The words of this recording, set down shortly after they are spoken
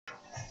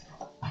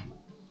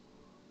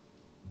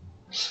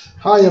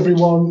Hi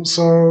everyone,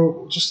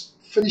 so just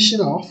finishing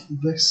off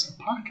this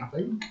pack, I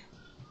think.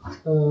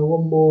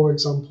 One more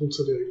example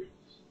to do.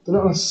 They're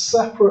not on a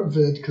separate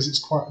vid because it's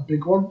quite a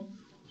big one,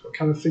 so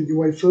kind of think your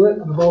way through it.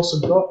 And I've also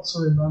got to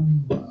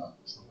remember,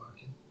 it's not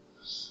working,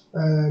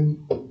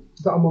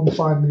 that I'm on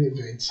 5-minute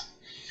vids.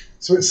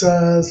 So it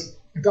says,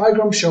 the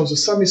diagram shows a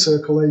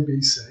semicircle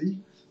ABC.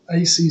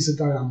 AC is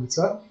the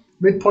diameter.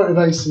 Midpoint of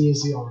AC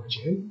is the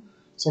origin.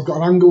 So I've got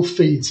an angle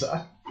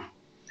theta,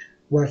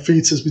 where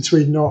theta is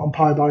between 0 and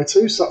pi by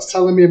 2. So that's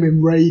telling me I'm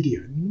in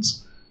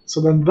radians.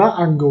 So then that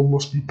angle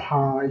must be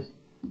pi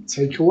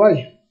take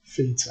away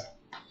theta.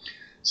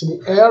 So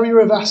the area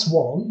of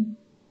S1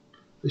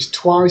 is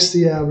twice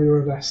the area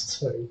of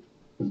S2.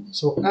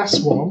 So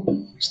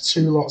S1 is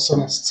 2 lots of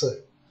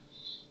S2.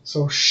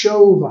 So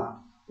show that.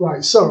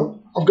 Right, so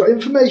I've got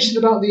information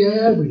about the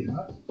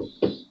area.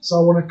 So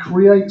I want to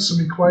create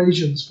some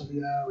equations for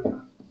the area.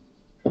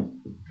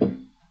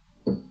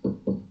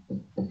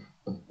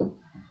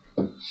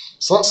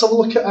 So let's have a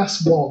look at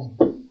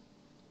S1.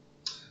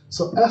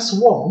 So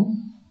S1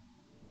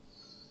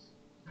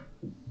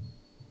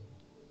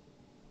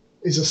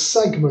 is a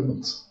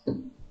segment.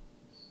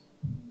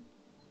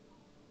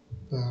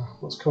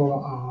 Let's call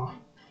that R.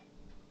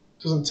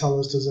 Doesn't tell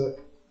us, does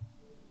it?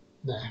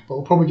 Nah, but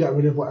we'll probably get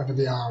rid of whatever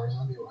the R is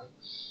anyway.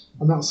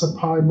 And that's a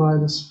pi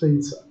minus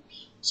theta.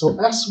 So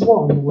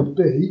S1 would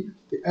be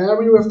the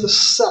area of the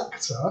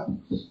sector,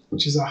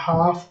 which is a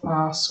half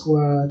R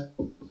squared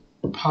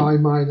pi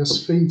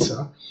minus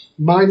theta,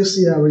 minus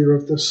the area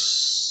of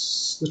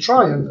the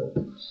triangle,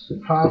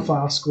 half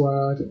R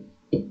squared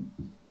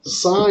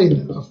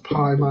sine of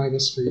pi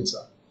minus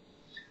theta.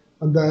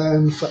 And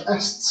then for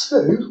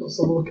S2, let's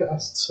have a look at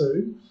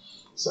S2.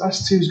 So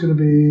S2 is going to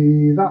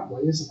be that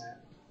way, isn't it?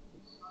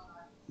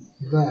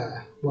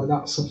 There, where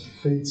that's a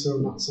theta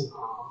and that's an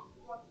R.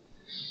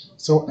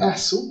 So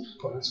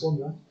put S1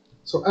 there.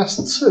 So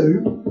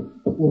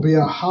S2 will be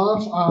a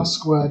half R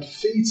squared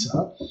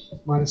theta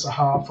minus a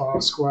half R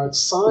squared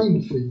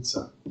sine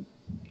theta.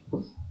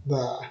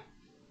 There.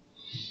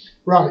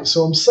 Right,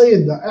 so I'm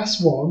saying that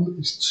S1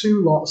 is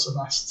 2 lots of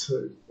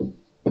S2.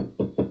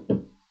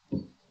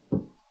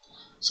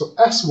 So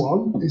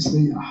S1 is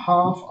the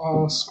half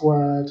R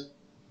squared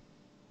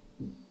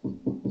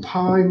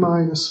pi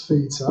minus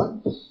theta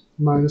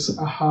minus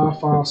a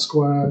half R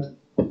squared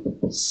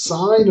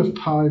sine of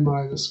pi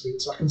minus theta.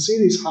 So I can see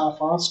these half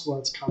R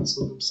squareds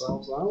cancelling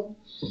themselves out.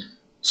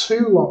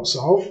 2 lots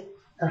of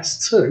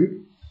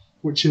S2,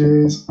 which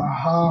is a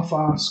half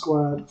R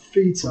squared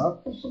theta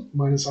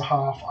minus a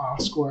half R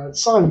squared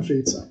sine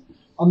theta.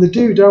 And they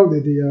do, don't they,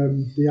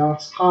 the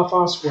half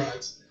R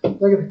squareds? They're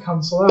going to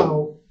cancel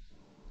out.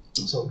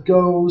 So it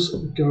goes.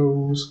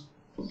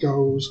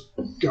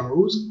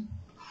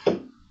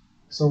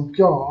 So I've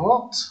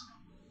got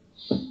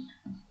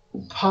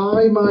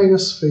pi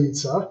minus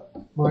theta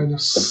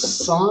minus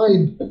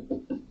sine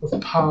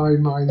of pi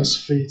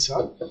minus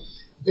theta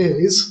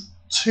is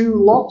 2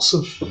 lots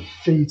of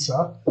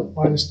theta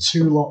minus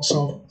 2 lots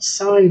of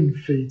sine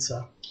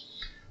theta.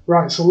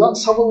 Right, so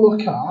let's have a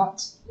look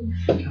at,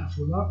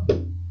 careful with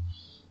that.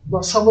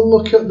 Let's have a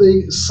look at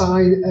the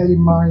sine A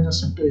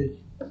minus B.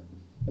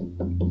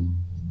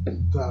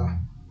 There.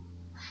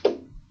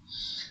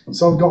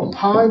 So I've got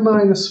pi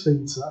minus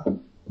theta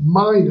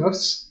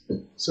minus,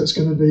 so it's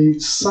going to be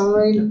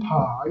sine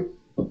pi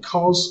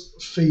cos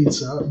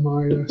theta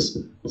minus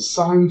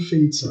sine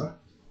theta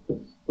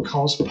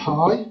cos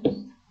pi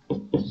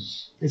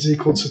is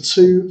equal to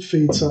 2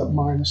 theta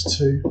minus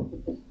 2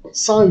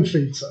 sine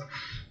theta.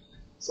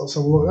 So let's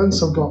have a look then.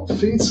 So I've got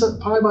theta,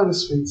 pi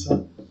minus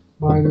theta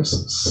minus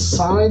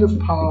sine of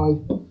pi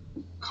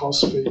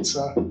cos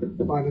theta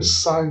minus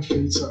sine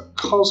theta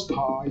cos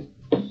pi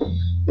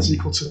is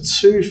equal to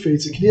 2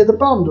 theta. Can you hear the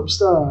band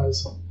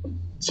upstairs?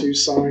 2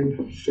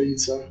 sine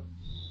theta.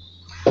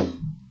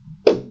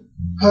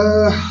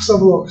 Let's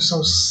have a look.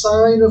 So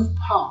sine of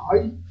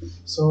pi,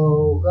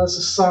 so that's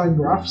a sine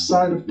graph.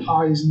 Sine of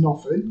pi is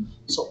nothing.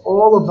 So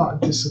all of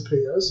that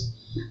disappears.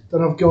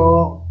 Then I've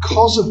got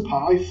cos of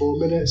pi, 4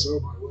 minutes, oh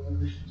my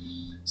word.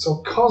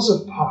 So cos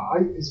of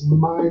pi is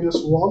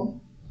minus 1.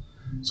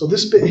 So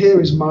this bit here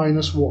is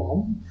minus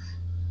 1.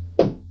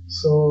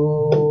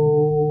 So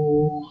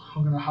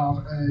I'm going to have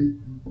a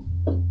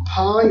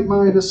pi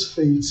minus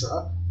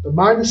theta. The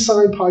minus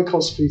sine pi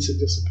cos theta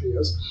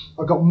disappears.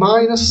 I've got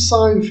minus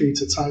sine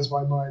theta times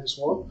by minus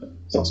 1.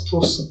 So that's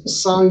plus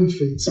sine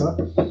theta.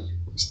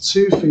 It's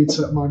 2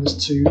 theta minus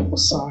 2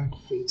 sine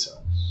theta.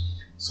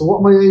 So what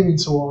am I aiming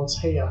towards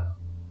here?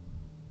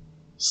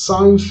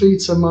 Sine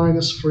theta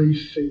minus 3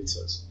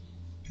 thetas.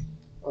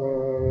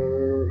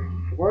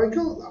 Have I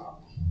got that?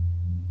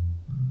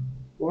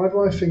 Why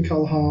do I think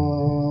I'll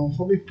have...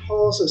 Let me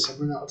pause this, I'm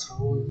running out of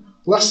time.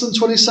 Less than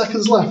 20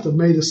 seconds left. I've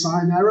made a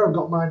sign error. I've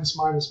got minus,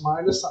 minus,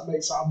 minus. That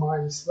makes that a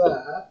minus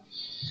there.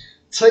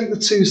 Take the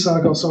 2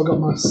 sides, so I've got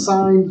my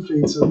sine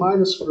theta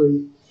minus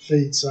 3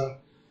 theta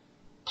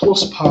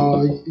plus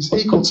pi is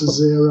equal to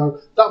 0.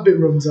 That bit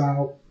runs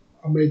out.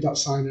 I made that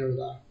sign error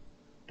there.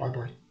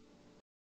 Bye-bye.